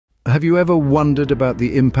Have you ever wondered about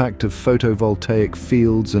the impact of photovoltaic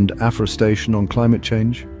fields and afforestation on climate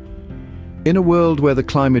change? In a world where the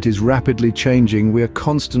climate is rapidly changing, we are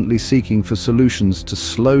constantly seeking for solutions to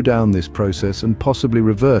slow down this process and possibly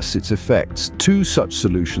reverse its effects. Two such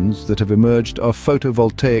solutions that have emerged are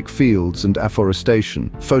photovoltaic fields and afforestation.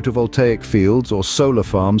 Photovoltaic fields, or solar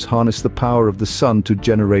farms, harness the power of the sun to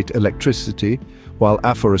generate electricity, while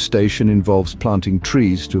afforestation involves planting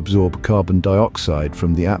trees to absorb carbon dioxide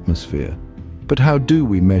from the atmosphere. But how do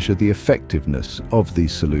we measure the effectiveness of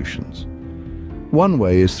these solutions? One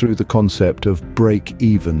way is through the concept of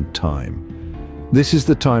break-even time. This is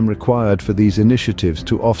the time required for these initiatives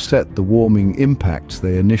to offset the warming impacts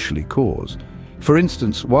they initially cause. For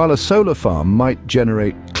instance, while a solar farm might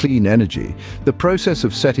generate clean energy, the process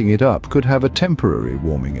of setting it up could have a temporary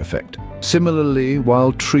warming effect. Similarly,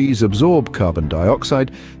 while trees absorb carbon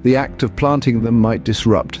dioxide, the act of planting them might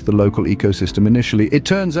disrupt the local ecosystem initially. It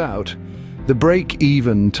turns out, the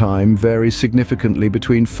break-even time varies significantly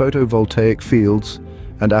between photovoltaic fields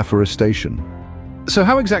and afforestation. So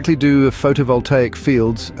how exactly do photovoltaic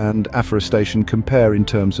fields and afforestation compare in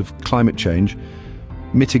terms of climate change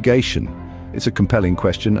mitigation? It's a compelling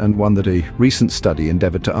question and one that a recent study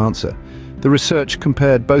endeavored to answer. The research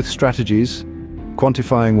compared both strategies,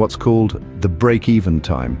 quantifying what's called the break-even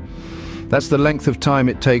time. That's the length of time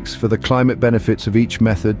it takes for the climate benefits of each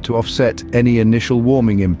method to offset any initial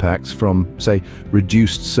warming impacts from, say,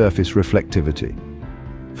 reduced surface reflectivity.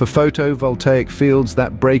 For photovoltaic fields,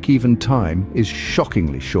 that break-even time is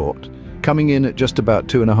shockingly short, coming in at just about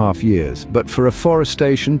 2.5 years. But for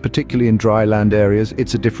afforestation, particularly in dry land areas,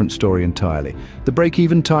 it's a different story entirely. The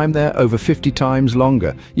break-even time there, over 50 times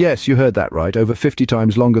longer. Yes, you heard that right, over 50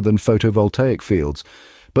 times longer than photovoltaic fields.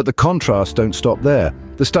 But the contrasts don't stop there.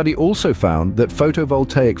 The study also found that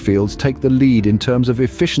photovoltaic fields take the lead in terms of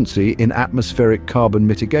efficiency in atmospheric carbon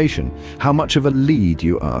mitigation. How much of a lead,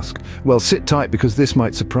 you ask? Well, sit tight because this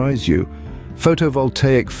might surprise you.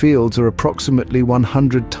 Photovoltaic fields are approximately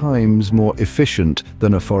 100 times more efficient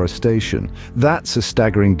than afforestation. That's a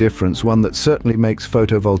staggering difference, one that certainly makes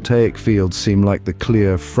photovoltaic fields seem like the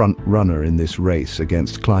clear front runner in this race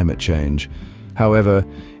against climate change. However,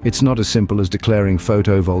 it's not as simple as declaring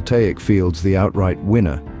photovoltaic fields the outright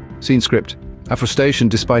winner. Scene script. Afforestation,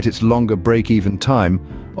 despite its longer break-even time,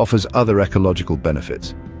 offers other ecological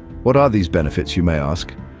benefits. What are these benefits, you may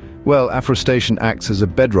ask? Well, afforestation acts as a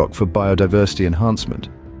bedrock for biodiversity enhancement.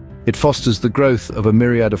 It fosters the growth of a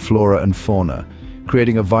myriad of flora and fauna,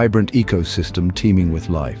 creating a vibrant ecosystem teeming with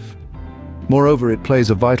life. Moreover, it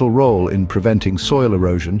plays a vital role in preventing soil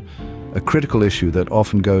erosion, a critical issue that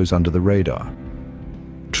often goes under the radar.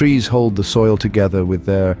 Trees hold the soil together with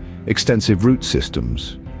their extensive root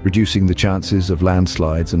systems, reducing the chances of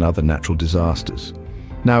landslides and other natural disasters.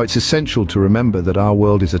 Now, it's essential to remember that our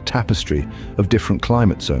world is a tapestry of different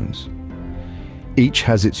climate zones. Each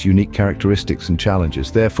has its unique characteristics and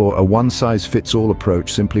challenges. Therefore, a one-size-fits-all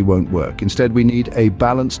approach simply won't work. Instead, we need a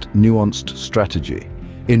balanced, nuanced strategy.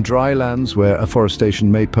 In dry lands where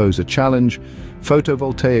afforestation may pose a challenge,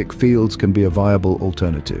 photovoltaic fields can be a viable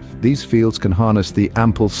alternative. These fields can harness the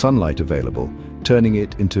ample sunlight available, turning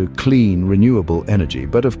it into clean, renewable energy.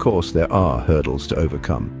 But of course, there are hurdles to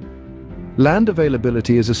overcome. Land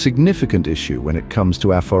availability is a significant issue when it comes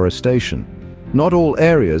to afforestation. Not all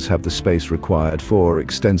areas have the space required for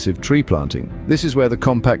extensive tree planting. This is where the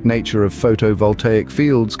compact nature of photovoltaic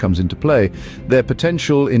fields comes into play. Their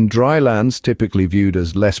potential in dry lands, typically viewed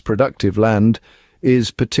as less productive land, is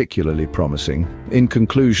particularly promising. In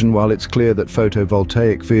conclusion, while it's clear that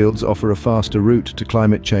photovoltaic fields offer a faster route to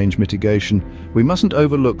climate change mitigation, we mustn't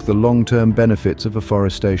overlook the long-term benefits of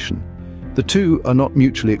afforestation. The two are not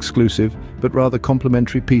mutually exclusive, but rather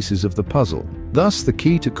complementary pieces of the puzzle. Thus, the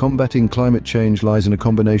key to combating climate change lies in a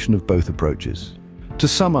combination of both approaches. To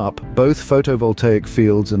sum up, both photovoltaic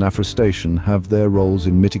fields and afforestation have their roles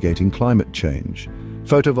in mitigating climate change.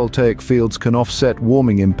 Photovoltaic fields can offset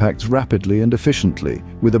warming impacts rapidly and efficiently,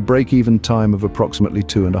 with a break-even time of approximately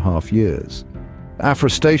 2.5 years.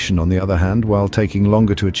 Afforestation, on the other hand, while taking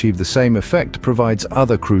longer to achieve the same effect, provides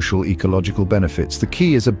other crucial ecological benefits. The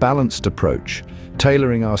key is a balanced approach,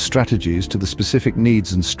 tailoring our strategies to the specific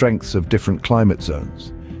needs and strengths of different climate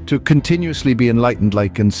zones. To continuously be enlightened,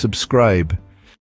 like and subscribe.